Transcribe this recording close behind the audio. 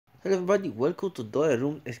Hello everybody, welcome to Dora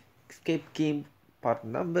Room Escape Game part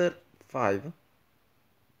number 5.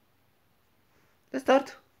 Let's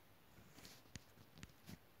start.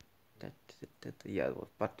 Yeah, it was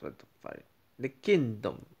part 5. The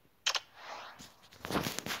Kingdom.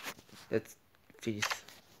 Let's finish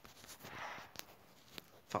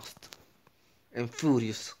fast and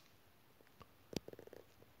furious.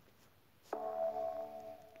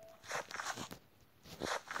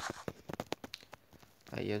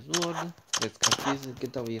 I use word. Let's confuse and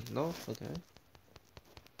get away. No? Okay.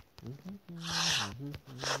 Okay.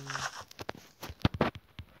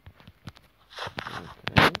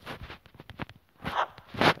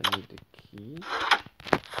 I need the key.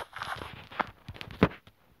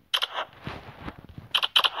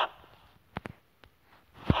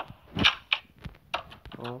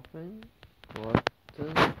 Open. What the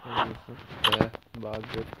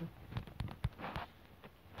budget?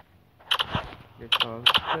 The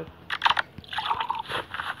concept.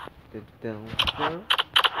 The dancer.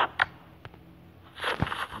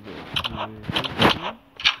 The music.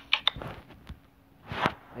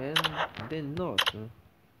 And the note.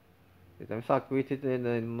 I'm stuck with it and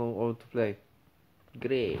I know how to play.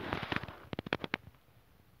 Great.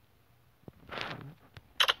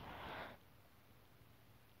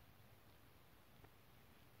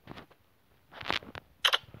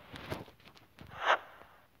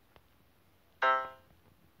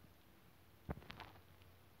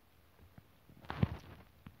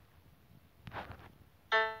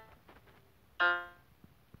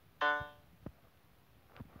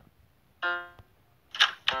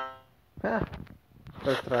 Ah,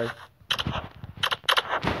 let's try.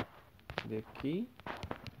 The key.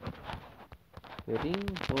 The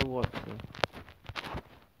ring or what?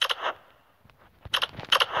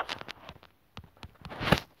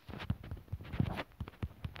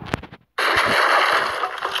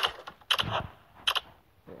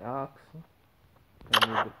 The axe. I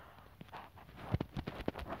need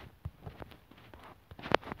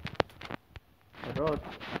the rod.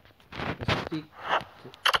 The stick.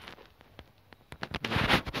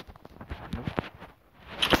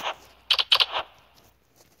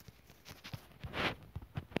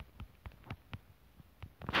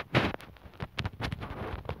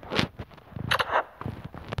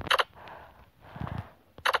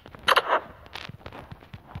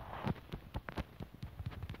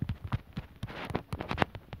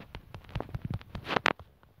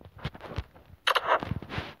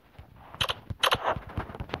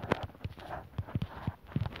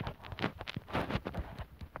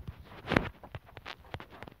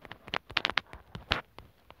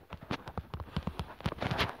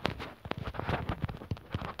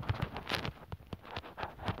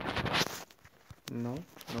 No. No,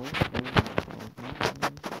 no, no, no, no, no.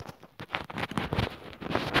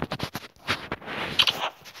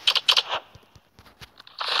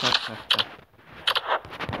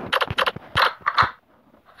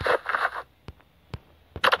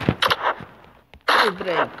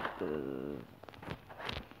 Break.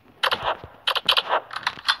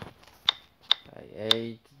 I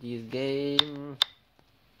hate this game.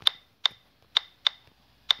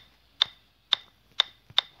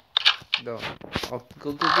 Go. Oh,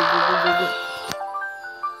 go, go, go, go, go, go, go.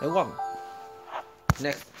 I won.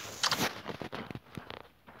 Next.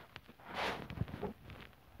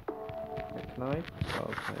 Knife.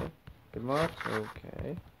 Okay. Good much.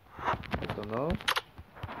 Okay. I don't know.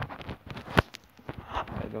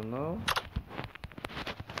 I don't know.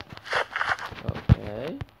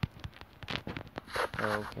 Okay.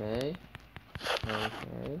 Okay.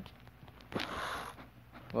 Okay.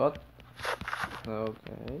 What?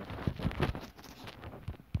 Okay.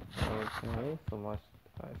 Okay. So much.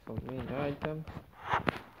 So many items.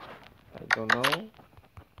 I don't know.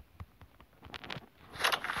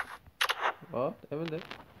 What? Evidence?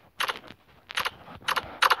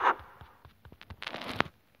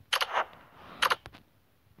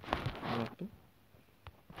 Nothing.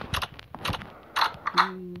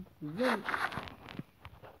 Then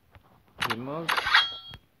remote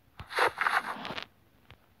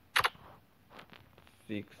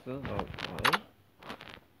 6. Okay.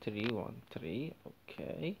 313.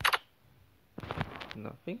 Okay.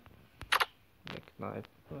 Nothing. Like knife.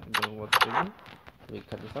 I don't know what to do. We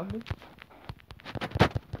cut something.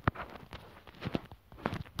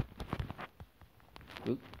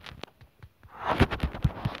 Good.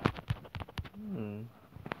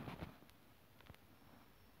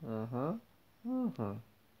 Uh-huh. Uh-huh.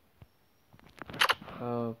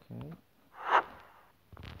 Okay.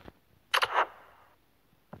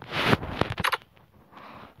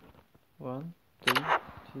 1, 2,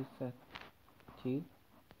 2, 2.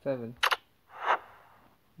 7.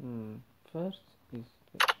 First is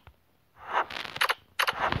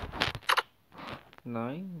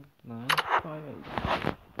 9, 9, 5,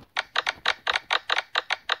 8.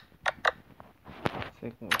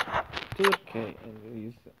 Second one, 2k, and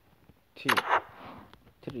use 2,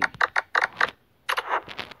 3.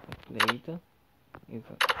 Later is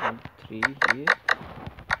a 3 here.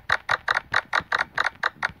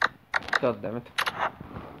 God damn it.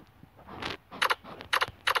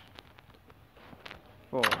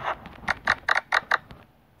 4.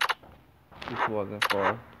 This wasn't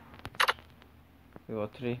 4. It was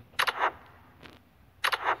 3.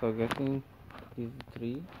 So getting is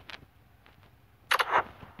 3.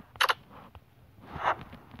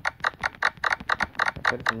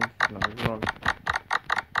 Everything is not wrong.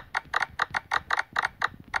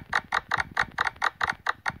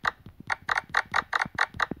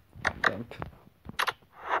 Damn it.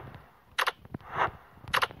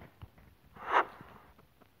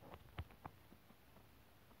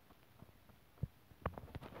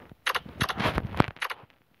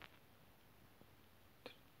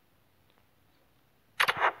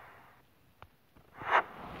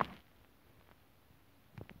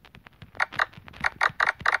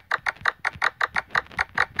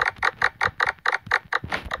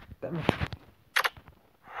 Damn it.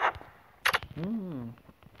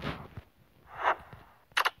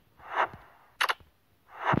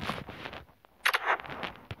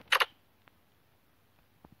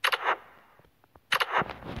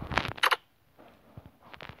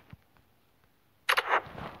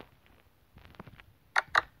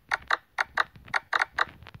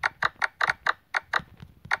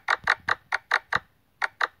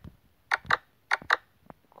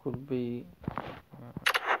 Could be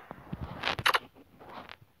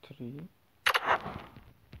 3.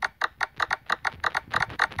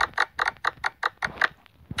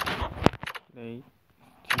 Eight,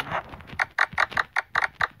 2.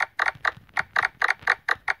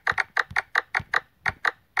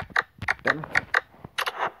 Damn it.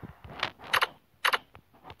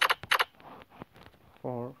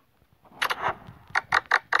 4.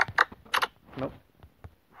 Nope.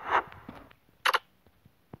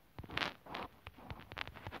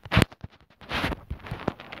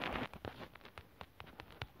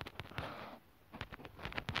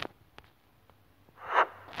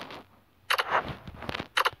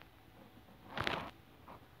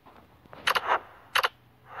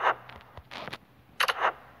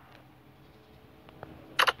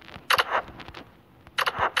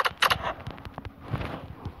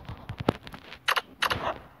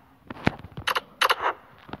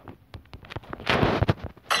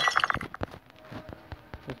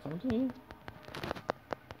 There's something here.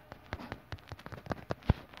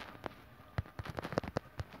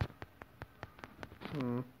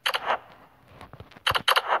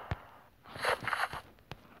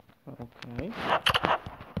 Okay.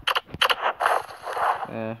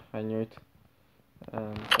 I knew it.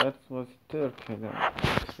 That was Turkey then.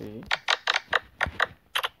 3.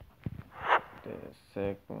 The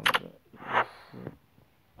second is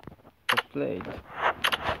the plate.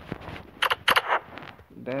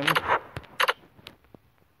 Then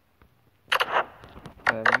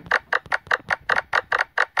 7.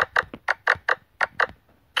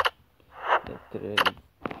 The third is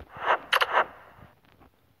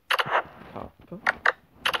cup.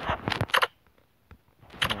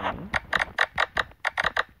 9.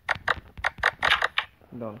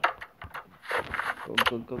 Done. Go,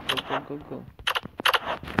 go, go, go, go, go, go.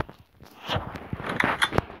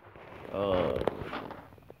 Oh.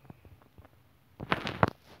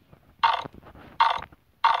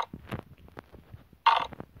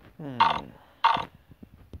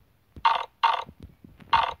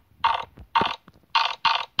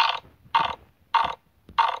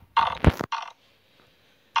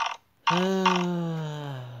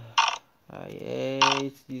 I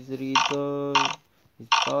hate this riddle, this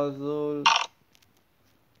puzzle.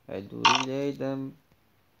 I do really hate them.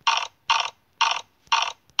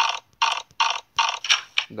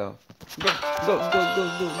 Go. Go, go, go,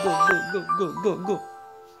 go, go, go, go, go, go, go.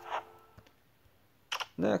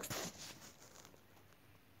 Next.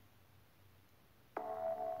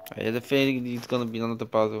 I had a feeling it's gonna be another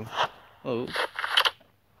puzzle. Oh.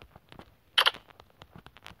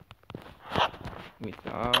 We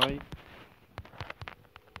die.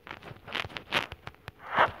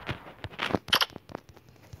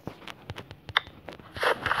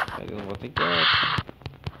 I don't know what I got.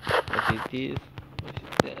 What is this? What is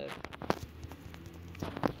that?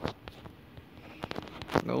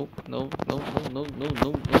 No, no, no, no, no, no,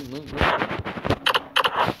 no, no, no, no.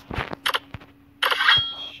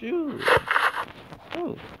 Shoot.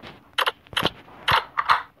 Oh.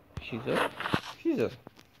 Scissor. Scissor.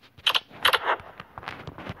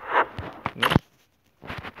 No.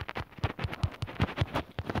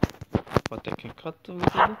 But I can cut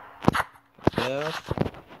with it. Yes.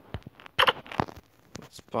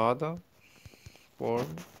 Spada. Form.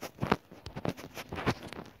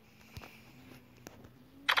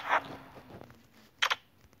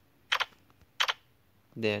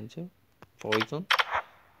 Danger. Poison.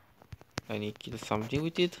 I need to kill something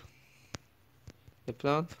with it. The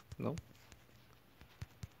plant? No.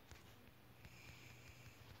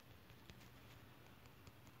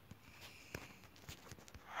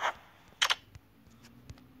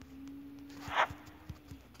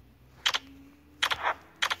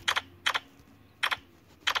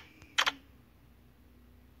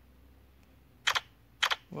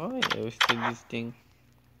 Why I was still this thing?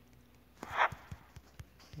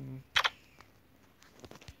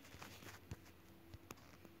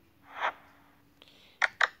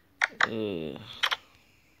 Uh,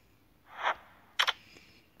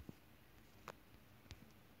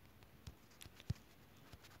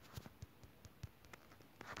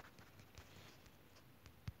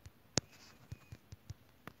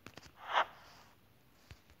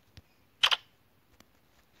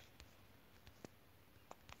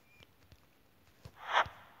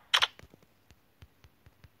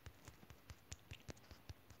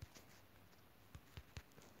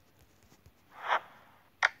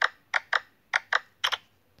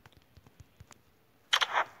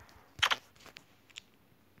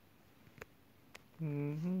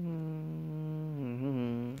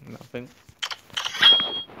 Nothing.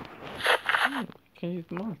 Can you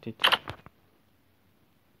mount it?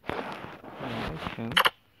 I can.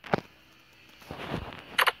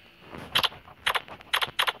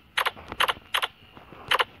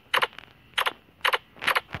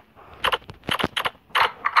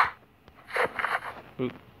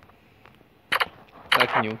 Ooh.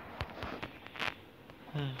 Like new.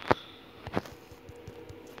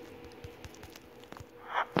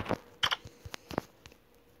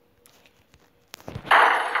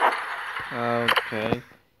 Okay.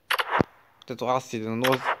 That was acid and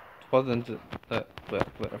wasn't where?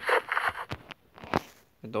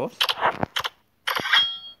 The doors?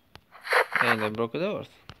 And I broke the doors.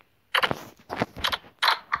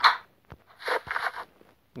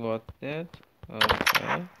 Got that.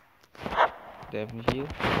 Okay. Damn heal.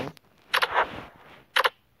 No.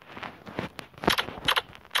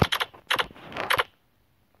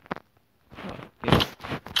 Oh, yeah.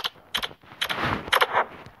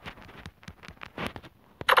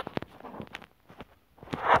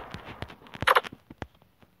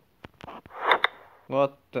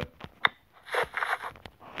 What the?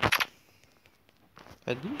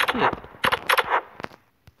 I didn't see it.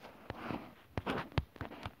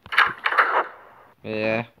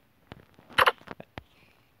 Yeah.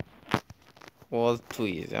 Was too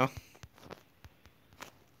easy, huh?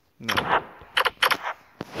 No.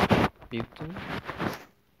 Beautiful.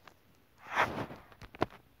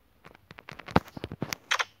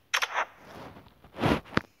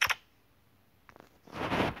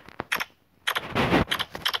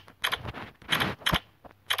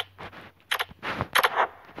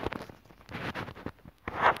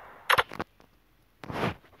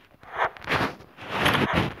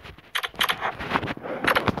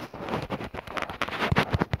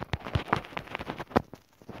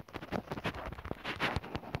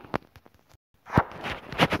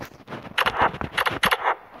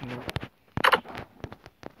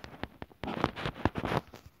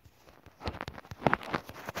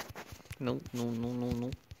 No.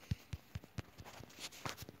 No.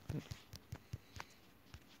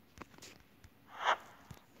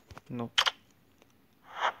 No.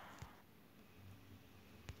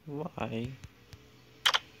 Why?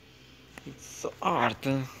 It's so hard.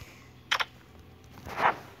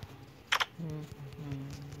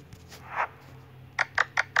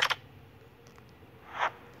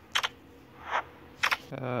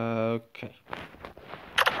 Okay.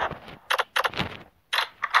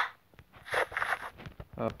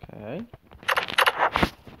 Okay.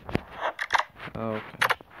 Okay.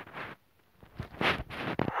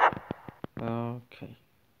 Okay.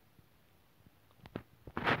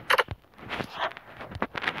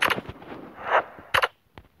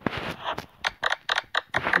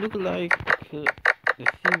 It looks like the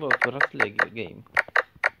symbol of wrestling game.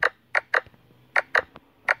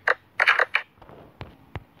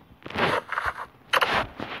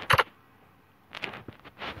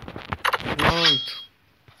 Mount.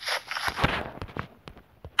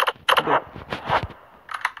 Go.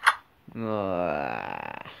 No.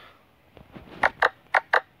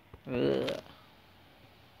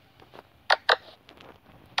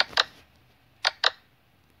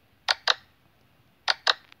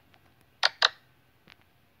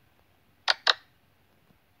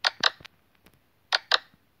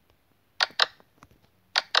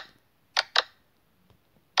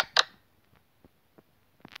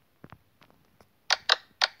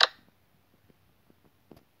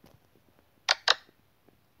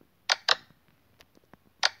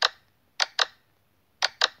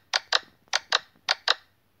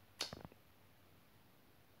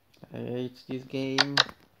 I hate this game.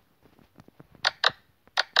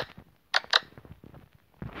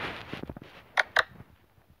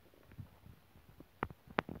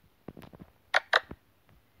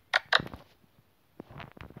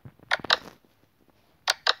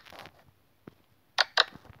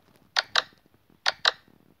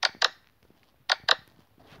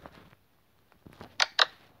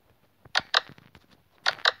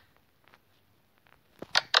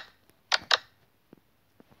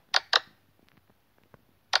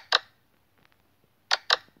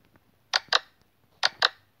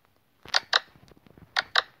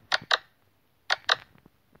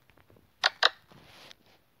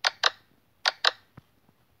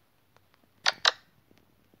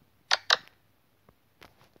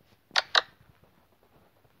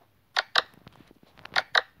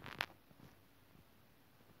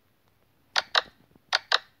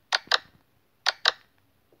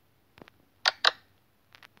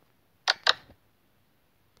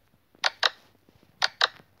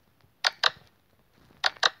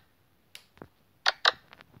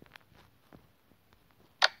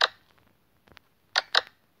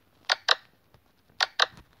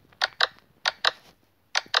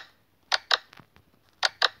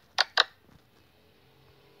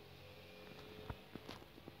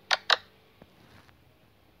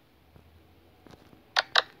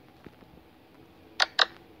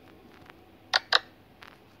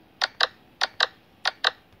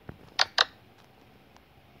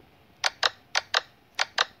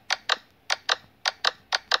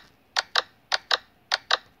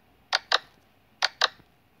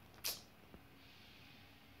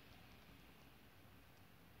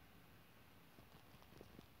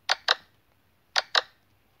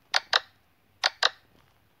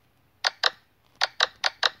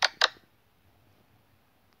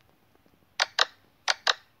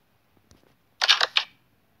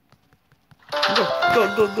 Go,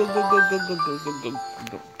 go, go, go, go, go, go, go, go, go,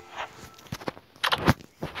 go.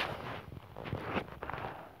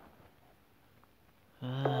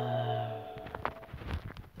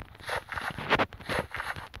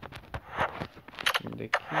 Need the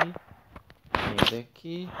key. Need the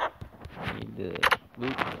key. Need the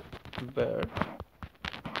blue bird.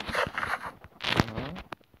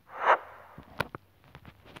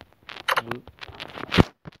 Blue.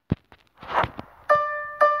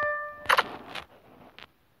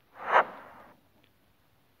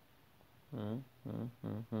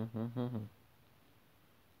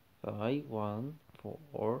 Five, 1,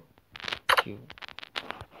 4, 2.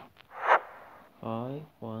 5,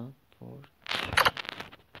 1, 4,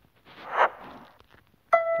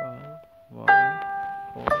 5, 1,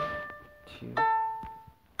 4, 2.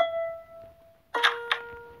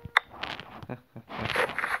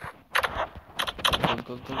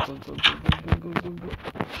 Go, go, go, go, go, go, go, go, go, go.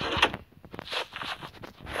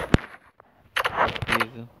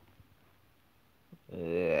 Please.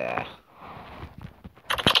 Yeah.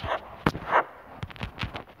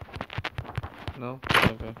 No?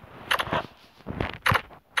 Okay.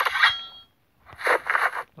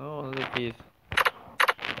 Oh, only piece.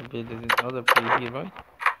 I bet there's another piece here, right?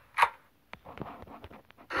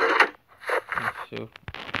 Not sure.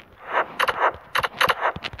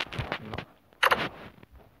 No.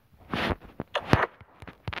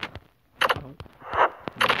 No.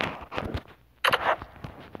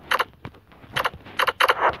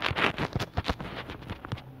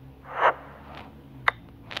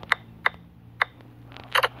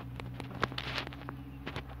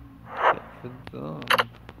 That's done.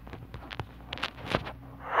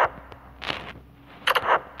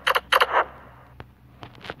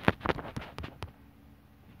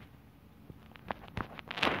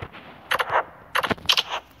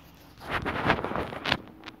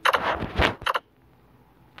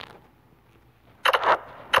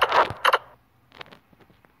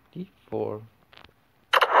 D4.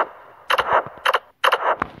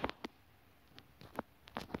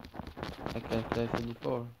 I can't place a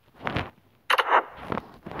D4.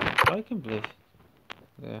 I can place.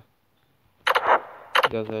 Yeah.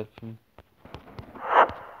 Does help me.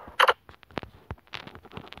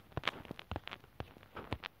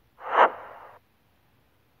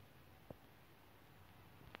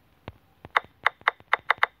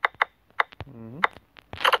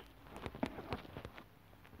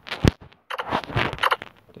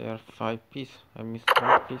 There are 5 pieces. I missed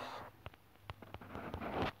 1 piece.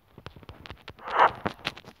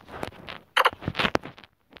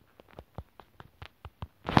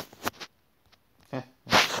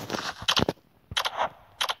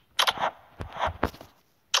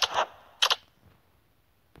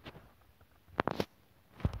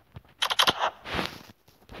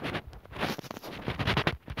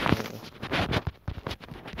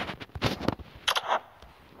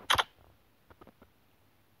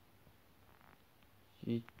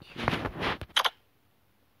 G2.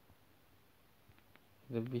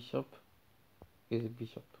 The bishop is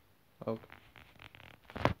bishop. Okay.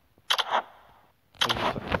 Is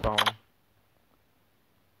it a pawn?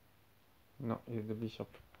 No, it's the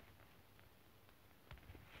bishop.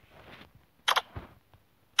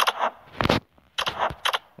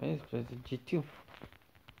 Let's play the G2.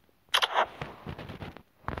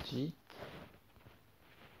 G2.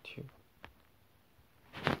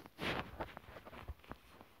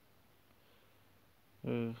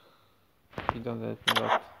 You don't let me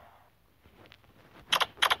out.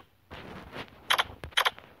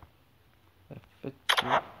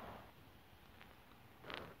 F2.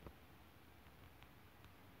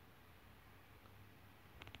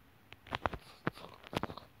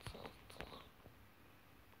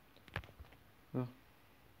 No.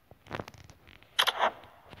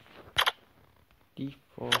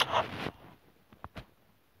 D4.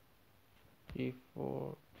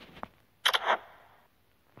 D4.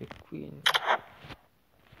 The queen.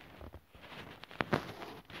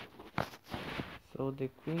 So the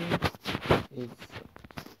queen is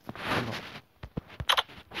no.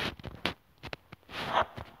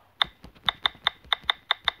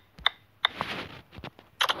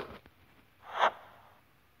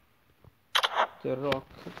 The rook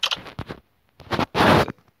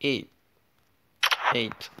is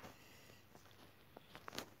 8.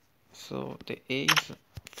 So the ace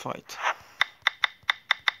fight.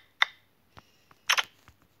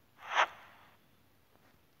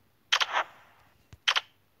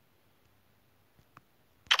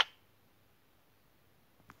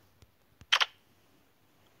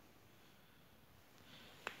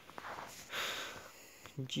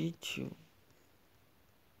 G2.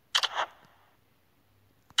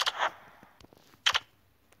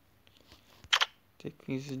 The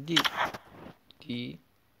queen is D. D.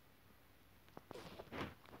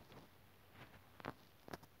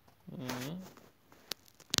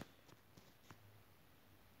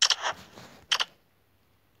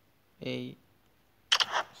 A.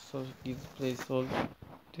 So this place all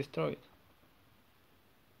destroyed.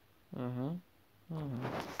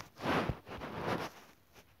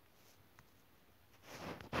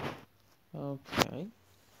 Okay.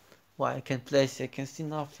 Why I can't place? I can see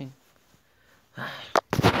nothing.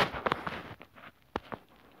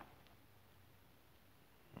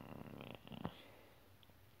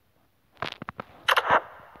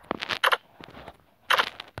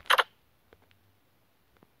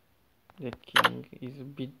 The king is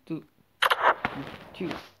B2.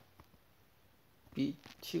 B2.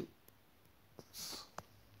 B2.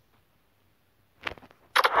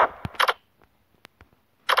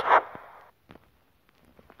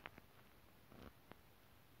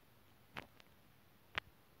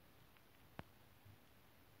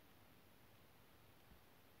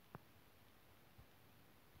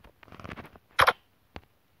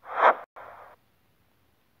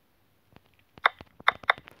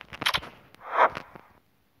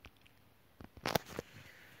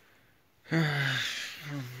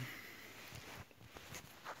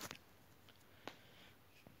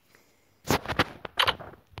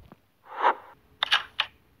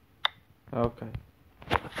 Okay.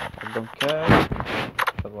 I don't care.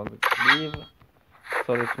 I want to leave.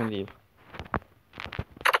 So let me leave.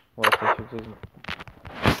 What I should do?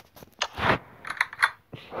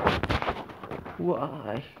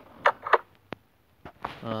 Why?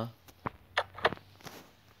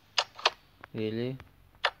 Really?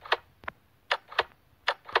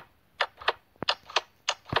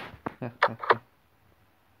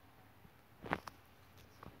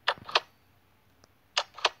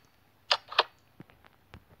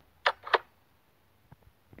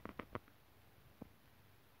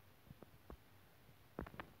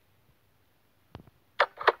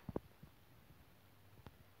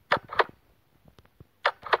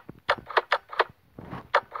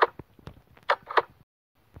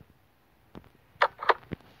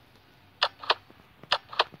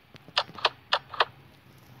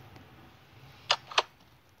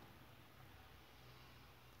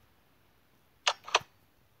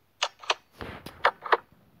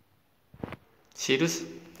 Serious?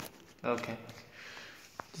 Okay.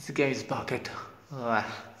 This game is bugged. Now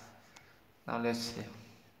let's see.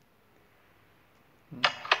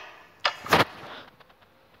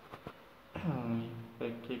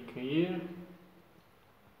 I click here.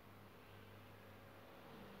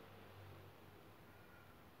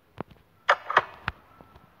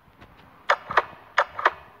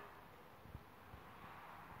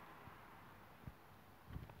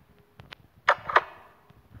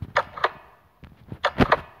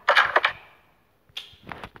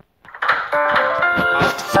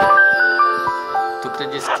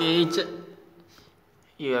 this stage,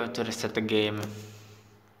 you have to reset the game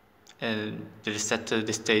and reset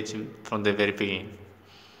the stage from the very beginning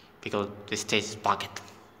because the stage is bugged.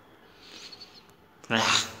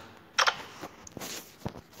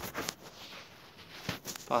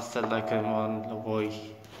 Passed like a one boy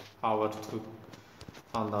hour to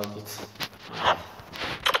find out it.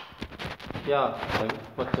 Yeah,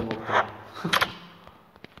 what the book.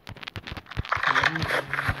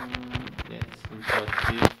 Yes, got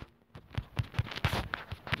this.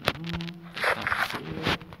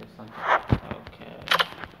 Okay.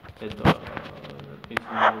 The door is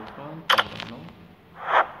open. I don't know.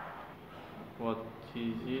 What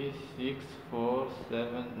is this? 6, 4,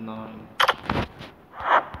 7, 9.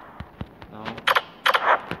 No.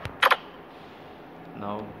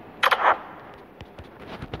 No.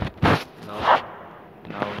 No.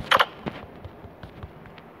 No.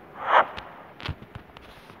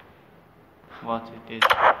 What it is?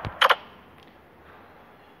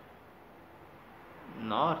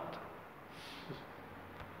 North.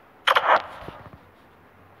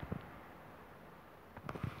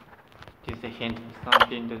 This is a hint for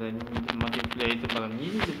something that I need to manipulate, but I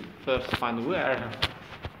need to first find where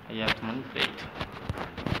I have to manipulate.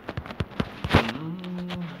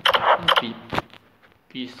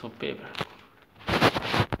 Piece of paper. I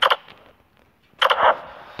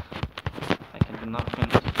can do nothing.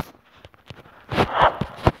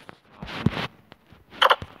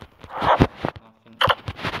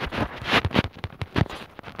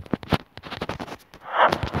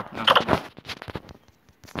 Nothing.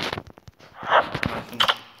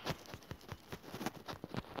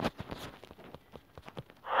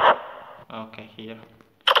 Okay, here.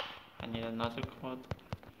 I need another code.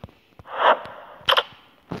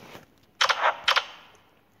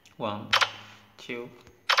 1, 2,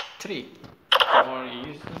 3. 4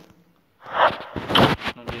 is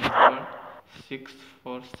November 6,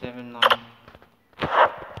 4, 7, 9.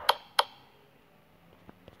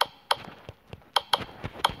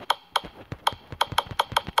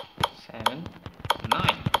 7,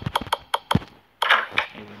 9.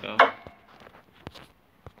 Here we go.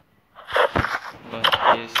 What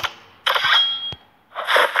is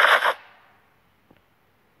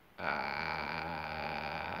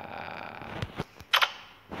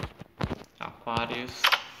Aquarius?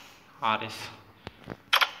 Aries.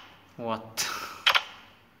 What?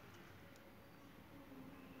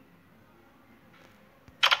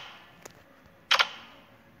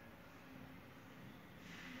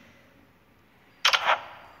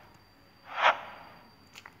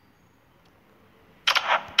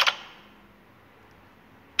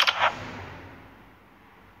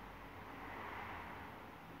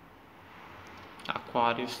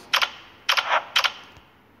 Aquarius.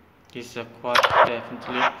 This is Aquarius,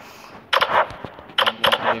 definitely.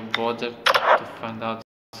 I won't be bothered to find out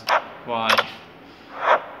why.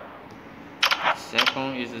 The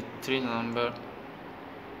second is a 3 number.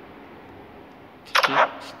 3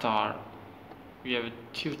 star. We have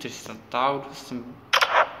 2 Tristan, Taurus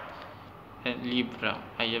and Libra.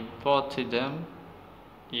 I have bought them.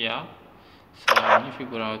 Yeah. So I need to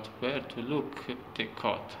figure out where to look at the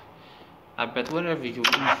code. I bet wherever you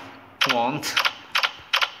want,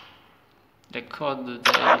 the code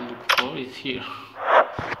that I look for is here.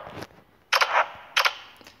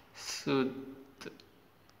 Sud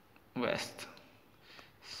west.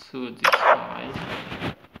 Sud is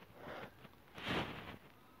 5.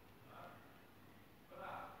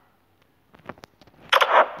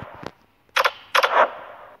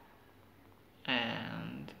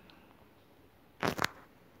 And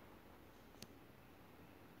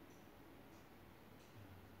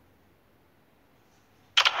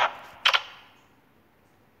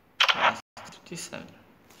west 57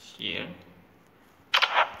 here.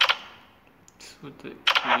 Sud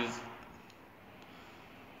is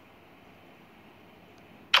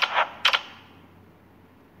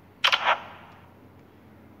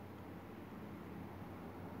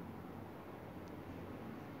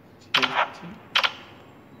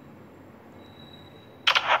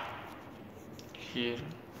here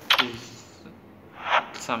is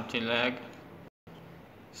something like,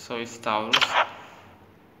 so it's Taurus.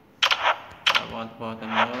 I want more than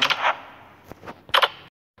more.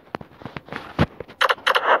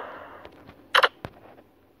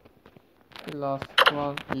 The last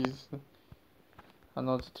one is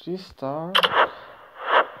another 3 star,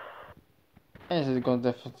 and it's gonna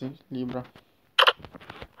definitely Libra.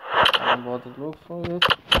 I don't bother to look for it.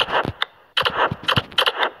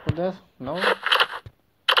 For that, no.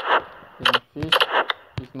 There's no fish.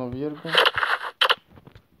 There's no Virgo.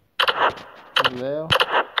 There's Leo.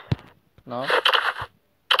 No.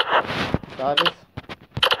 Darius?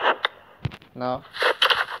 No.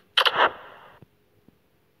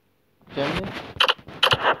 Gemini?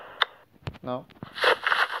 No.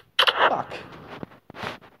 Fuck.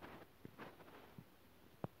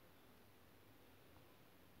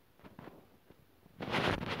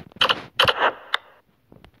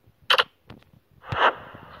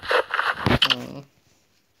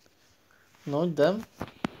 Not them.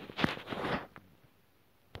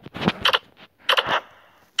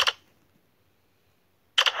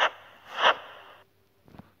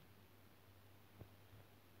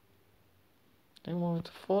 They want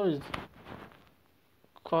to forest.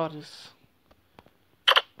 Aquarius.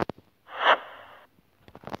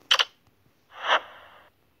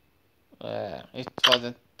 It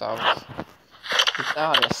wasn't Taurus. It's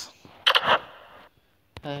Aries.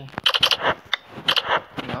 Hey.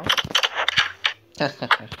 No?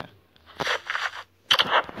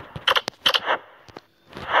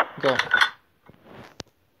 Go.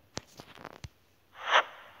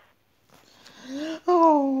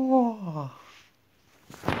 Oh.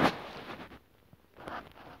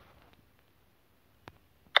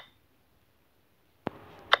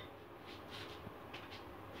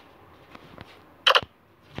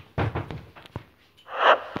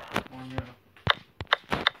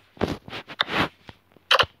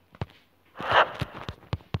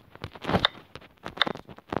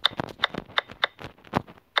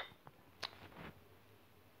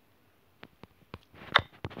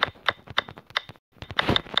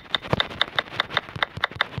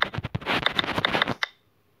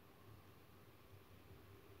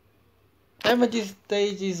 Empty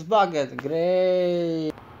stage is bugged.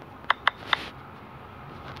 Great.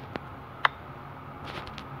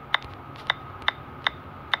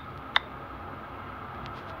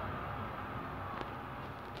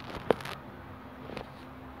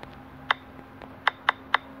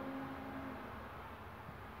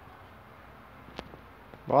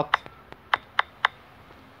 What?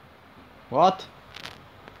 What?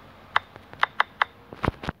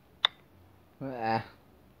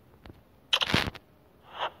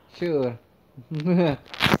 Sure.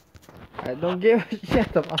 I don't give a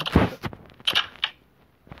shit about it.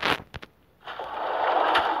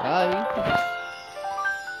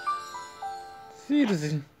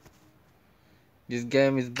 Seriously. This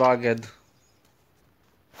game is bugged.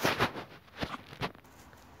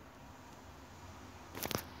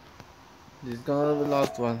 This is gonna be the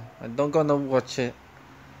last one. I don't gonna watch it.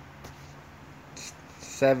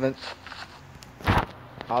 7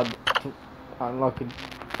 how to unlock it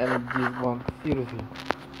and this one. Seriously.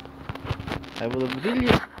 I would have really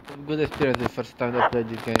good experience the first time I played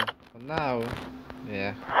this game. But now,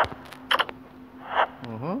 yeah.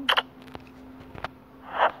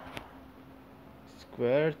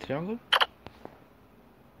 Square, triangle?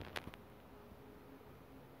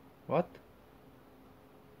 What?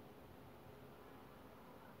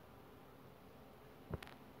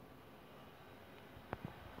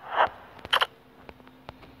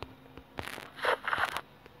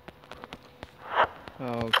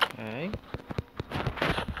 Okay.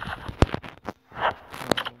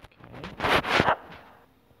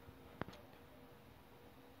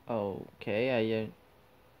 Okay, I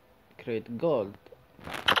create gold.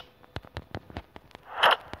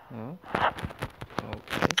 Okay.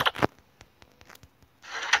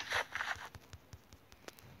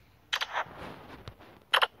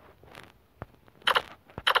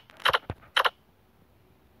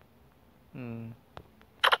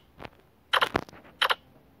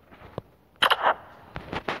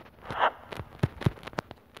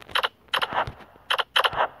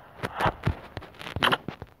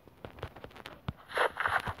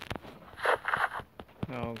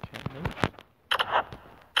 Okay.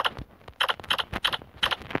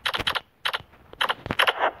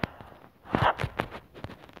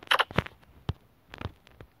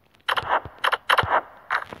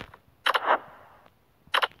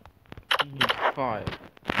 Need fire.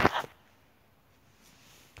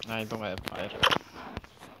 I don't have fire.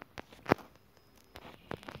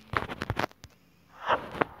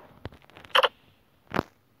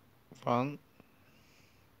 One,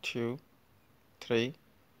 2, 3,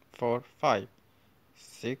 4, 5,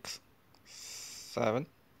 6, 7.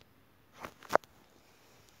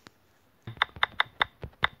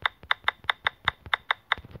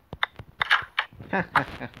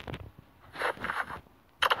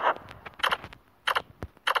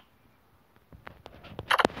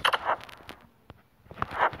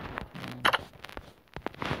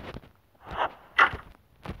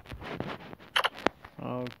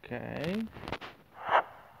 Okay.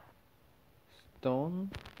 Stone.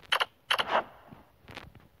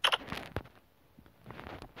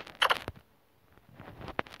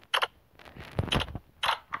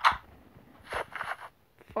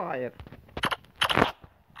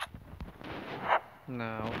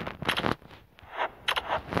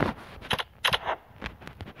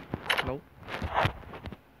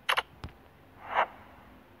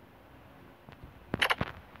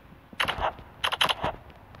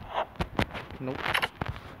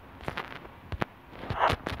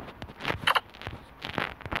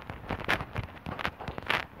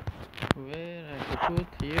 put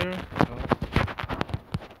here? No.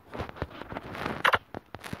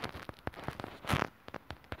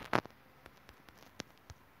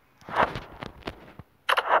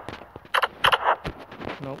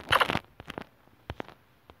 Nope.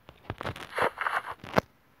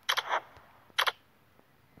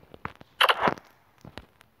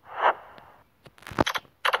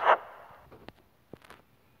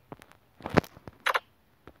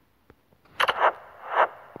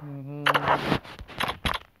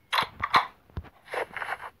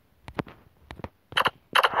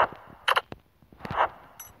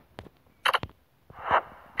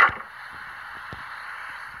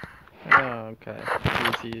 Okay,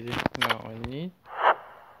 it's easy. Now I need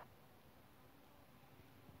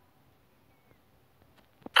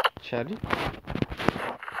cherry.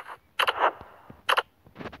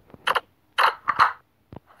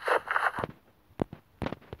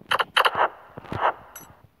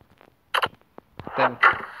 Then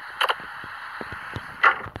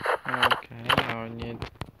okay, now I need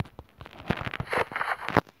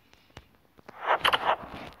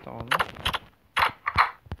stone.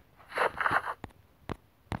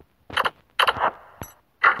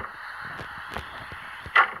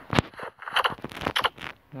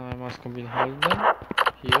 Now I must combine hold them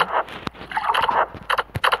here.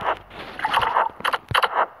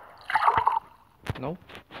 No.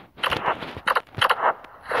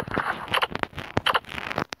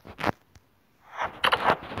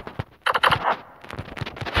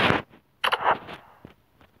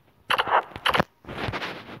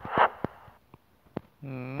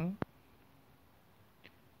 Hmm.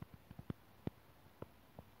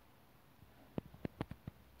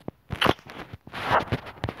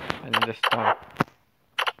 And the stone.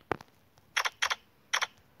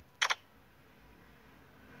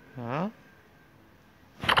 Huh?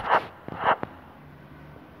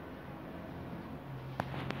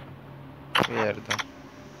 Weird.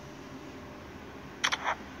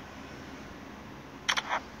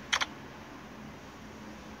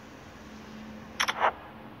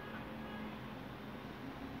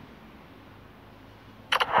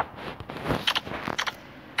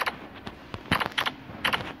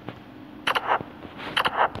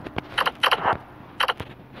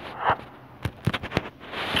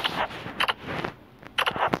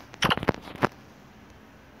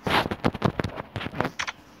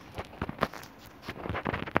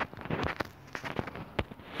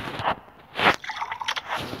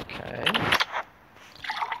 Okay.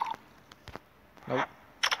 Nope.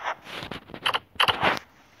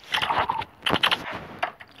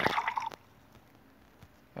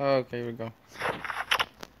 Okay, here we go.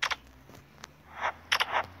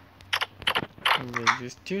 With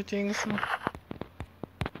these two things.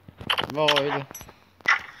 Void.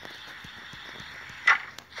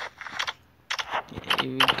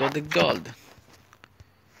 You got the gold.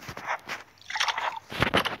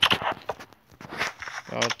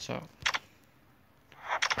 Gotcha.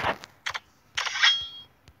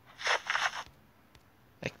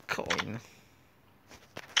 A coin.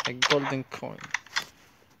 A golden coin.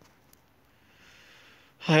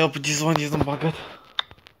 I hope this one isn't bugged.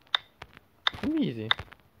 Easy.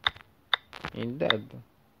 In dead.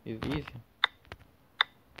 It's easy.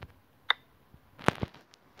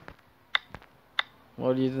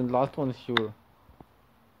 Or is the last one sure?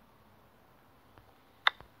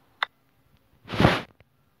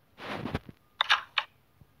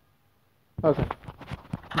 Okay.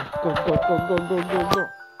 Go, go, go, go, go, go, go.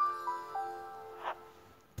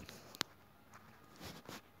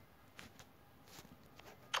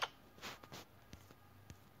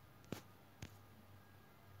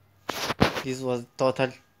 This was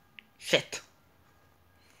total shit.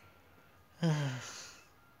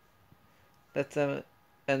 That's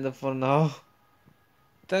end for now.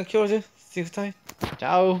 Thank you, see you next time.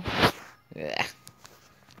 Ciao. Yeah.